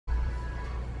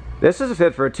This is a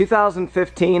fit for a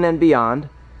 2015 and beyond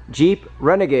Jeep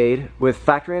Renegade with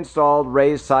factory installed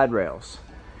raised side rails.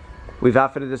 We've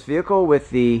outfitted this vehicle with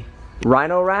the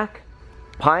rhino-rack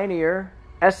Pioneer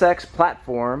SX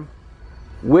platform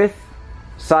with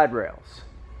side rails.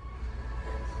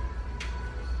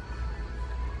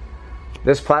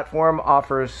 This platform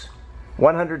offers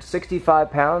 165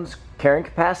 pounds carrying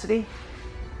capacity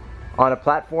on a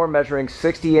platform measuring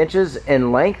 60 inches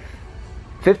in length,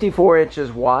 54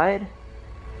 inches wide,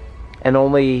 and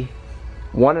only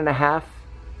 1.5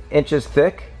 inches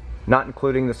thick, not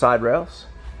including the side rails.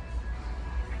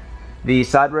 The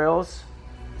side rails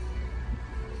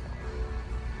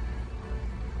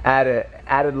add an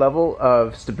added level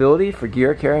of stability for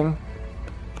gear carrying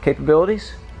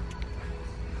capabilities,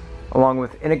 along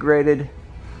with integrated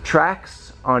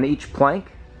tracks on each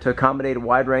plank to accommodate a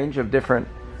wide range of different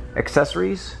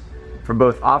accessories for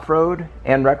both off-road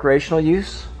and recreational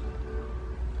use.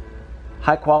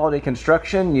 High quality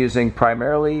construction using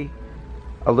primarily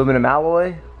aluminum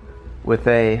alloy with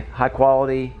a high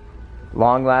quality,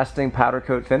 long lasting powder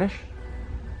coat finish.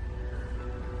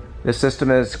 This system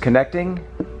is connecting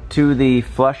to the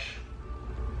factory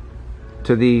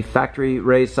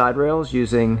raised side rails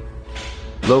using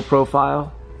low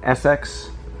profile SX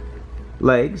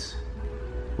legs,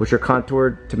 which are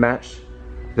contoured to match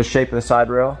the shape of the side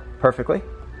rail perfectly.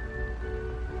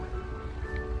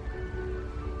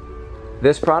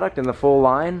 This product and the full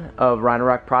line of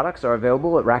rhino-rack products are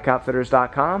available at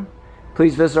rackoutfitters.com.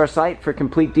 Please visit our site for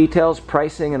complete details,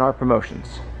 pricing, and our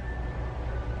promotions.